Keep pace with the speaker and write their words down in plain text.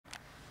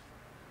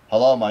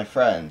Hello, my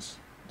friends.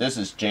 This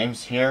is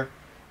James here,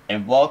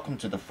 and welcome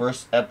to the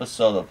first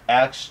episode of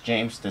Ask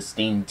James the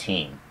Steam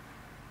Team.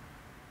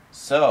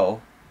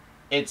 So,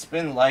 it's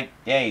been like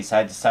days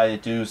I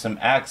decided to do some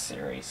Ask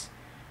series,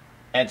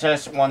 and I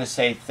just want to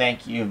say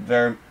thank you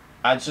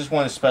I just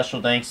want a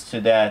special thanks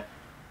to that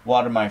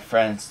one of my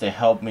friends to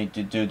help me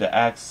to do the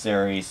Ask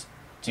series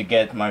to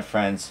get my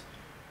friends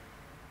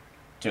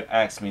to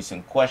ask me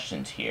some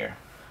questions here.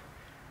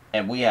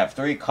 And we have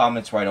 3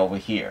 comments right over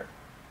here.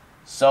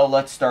 So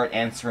let's start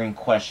answering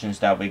questions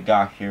that we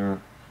got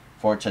here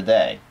for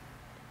today.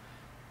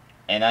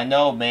 And I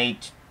know May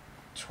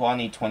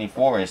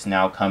 2024 is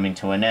now coming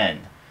to an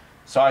end.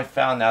 So I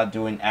found out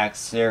doing Ask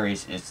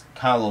series is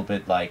kind of a little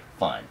bit like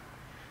fun.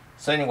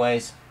 So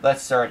anyways,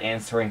 let's start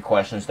answering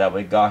questions that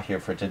we got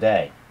here for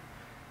today.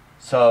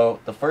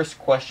 So the first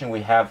question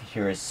we have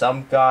here is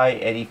some guy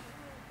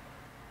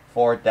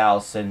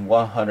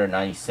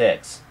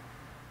 84,196.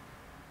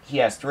 He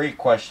has 3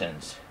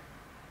 questions.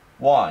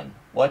 1.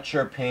 What's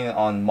your opinion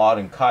on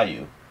Modern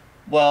Caillou?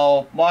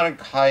 Well, Modern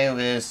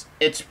Caillou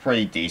it's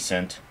pretty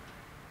decent.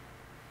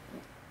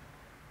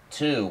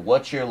 2.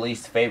 What's your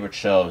least favorite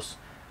shows?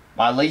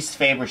 My least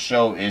favorite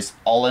show is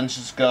All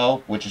Engines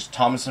Go, which is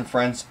Thomas and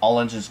Friends All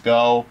Engines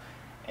Go.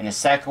 And the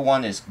second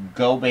one is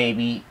Go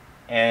Baby.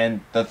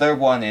 And the third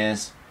one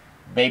is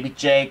Baby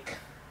Jake.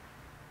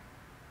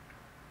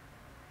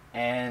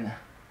 And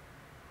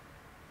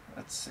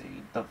let's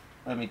see.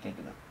 Let me think.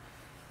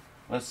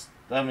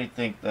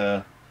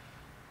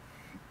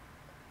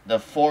 The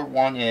fourth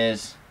one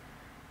is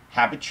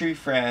Happy Tree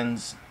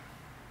Friends,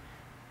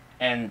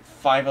 and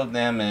 5 of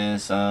them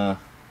is I'm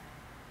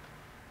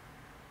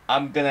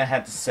gonna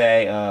have to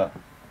say I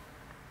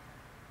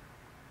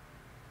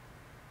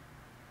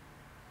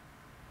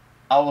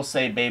will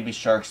say Baby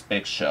Shark's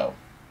Big Show,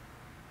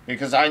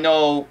 because I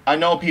know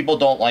people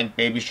don't like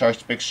Baby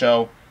Shark's Big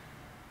Show.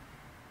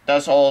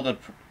 That's all the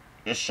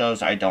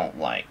shows I don't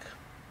like.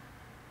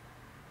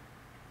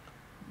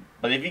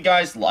 But if you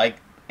guys like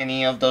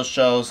any of those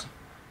shows,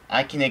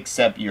 I can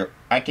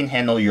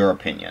handle your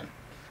opinion.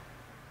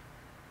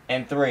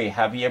 And 3,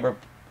 have you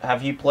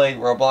played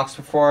Roblox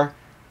before?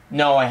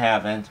 No, I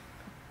haven't.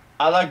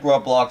 I like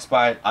Roblox,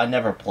 but I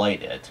never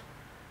played it.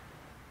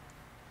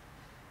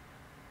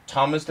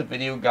 Thomas the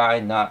Video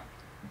Guy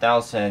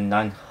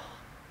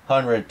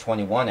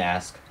 9,921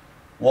 asks,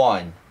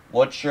 1.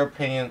 What's your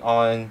opinion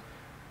on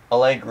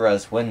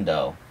Allegra's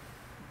Window?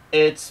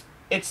 It's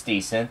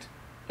decent.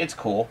 It's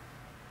cool.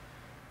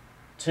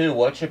 2.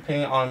 What's your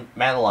opinion on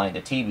Madeline,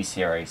 the TV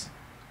series?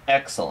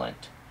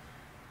 Excellent.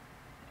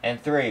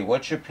 And 3.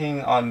 What's your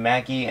opinion on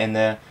Maggie and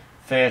the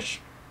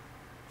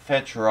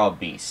Feral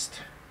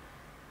Beast?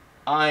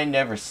 I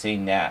never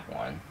seen that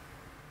one.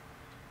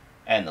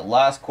 And the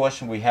last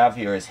question we have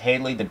here is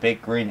Haley the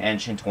Big Green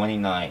Engine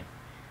 29.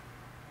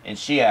 And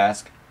she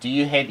asks, do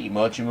you hate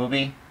Emoji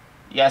Movie?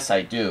 Yes,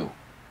 I do.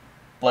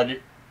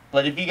 But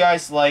if you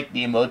guys like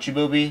the Emoji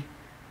Movie,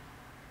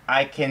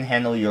 I can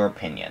handle your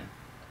opinion.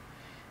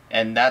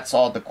 And that's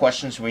all the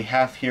questions we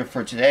have here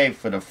for today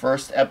for the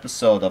first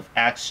episode of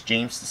Ask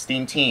James the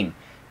Steam Team.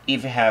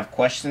 If you have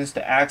questions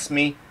to ask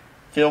me,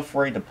 feel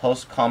free to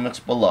post comments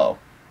below.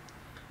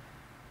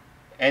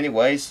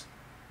 Anyways,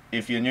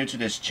 if you're new to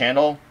this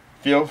channel,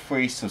 feel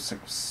free to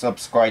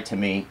subscribe to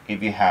me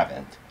if you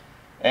haven't.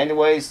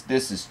 Anyways,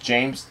 this is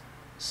James.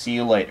 See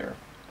you later.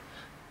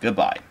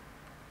 Goodbye.